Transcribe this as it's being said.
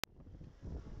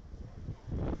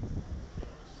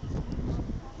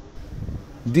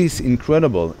This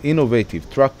incredible, innovative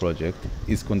truck project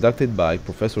is conducted by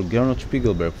Professor Gernot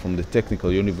Spiegelberg from the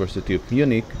Technical University of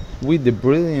Munich with the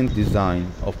brilliant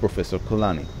design of Professor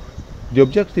Colani. The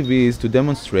objective is to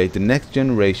demonstrate the next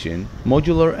generation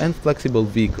modular and flexible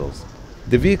vehicles.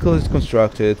 The vehicle is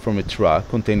constructed from a truck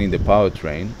containing the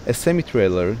powertrain, a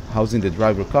semi-trailer housing the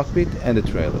driver cockpit and a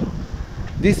trailer.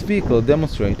 This vehicle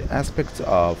demonstrates aspects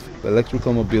of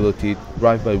electrical mobility,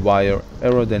 drive-by-wire,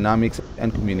 aerodynamics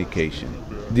and communication.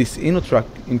 This InnoTruck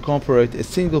incorporates a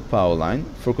single power line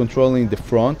for controlling the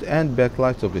front and back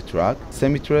lights of the truck,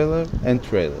 semi-trailer and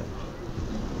trailer.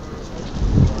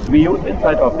 We use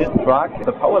inside of this truck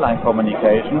the power line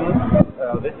communication.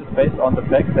 This is based on the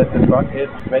fact that the truck is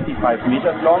 25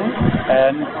 meters long,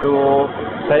 and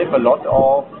to save a lot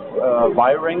of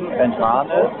wiring and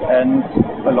harness and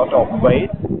a lot of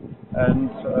weight, and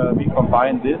we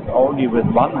combine this only with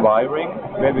one wiring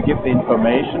where we give the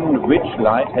information which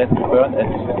light has to burn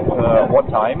at what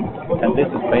time, and this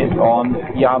is based on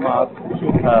Yamar's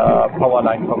power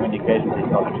line communication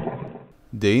technology.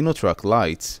 The InnoTruck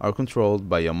lights are controlled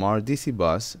by Yamar DC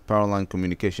bus power line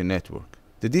communication network.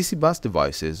 The DC bus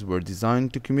devices were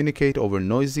designed to communicate over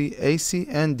noisy AC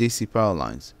and DC power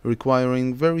lines,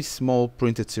 requiring very small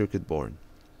printed circuit board.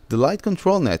 The light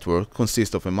control network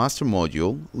consists of a master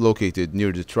module located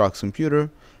near the truck's computer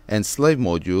and slave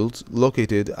modules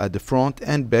located at the front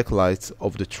and back lights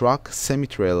of the truck,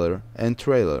 semi-trailer and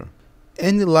trailer.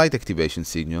 Any light activation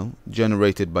signal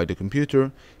generated by the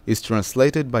computer is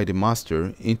translated by the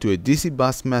master into a DC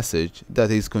bus message that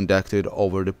is conducted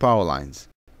over the power lines.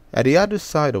 At the other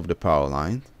side of the power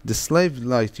line, the slave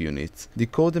light units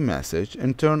decode the message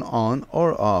and turn on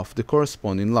or off the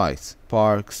corresponding lights: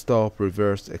 park, stop,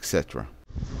 reverse, etc.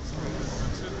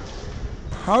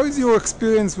 How is your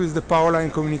experience with the power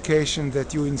line communication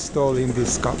that you install in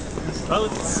this car? Well,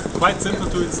 it's quite simple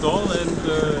to install, and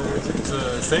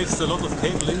it saves a lot of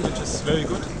cabling, which is very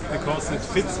good because it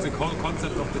fits the whole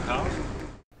concept of the car.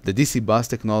 The DC bus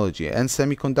technology and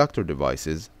semiconductor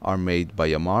devices are made by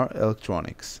Yamar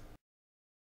Electronics.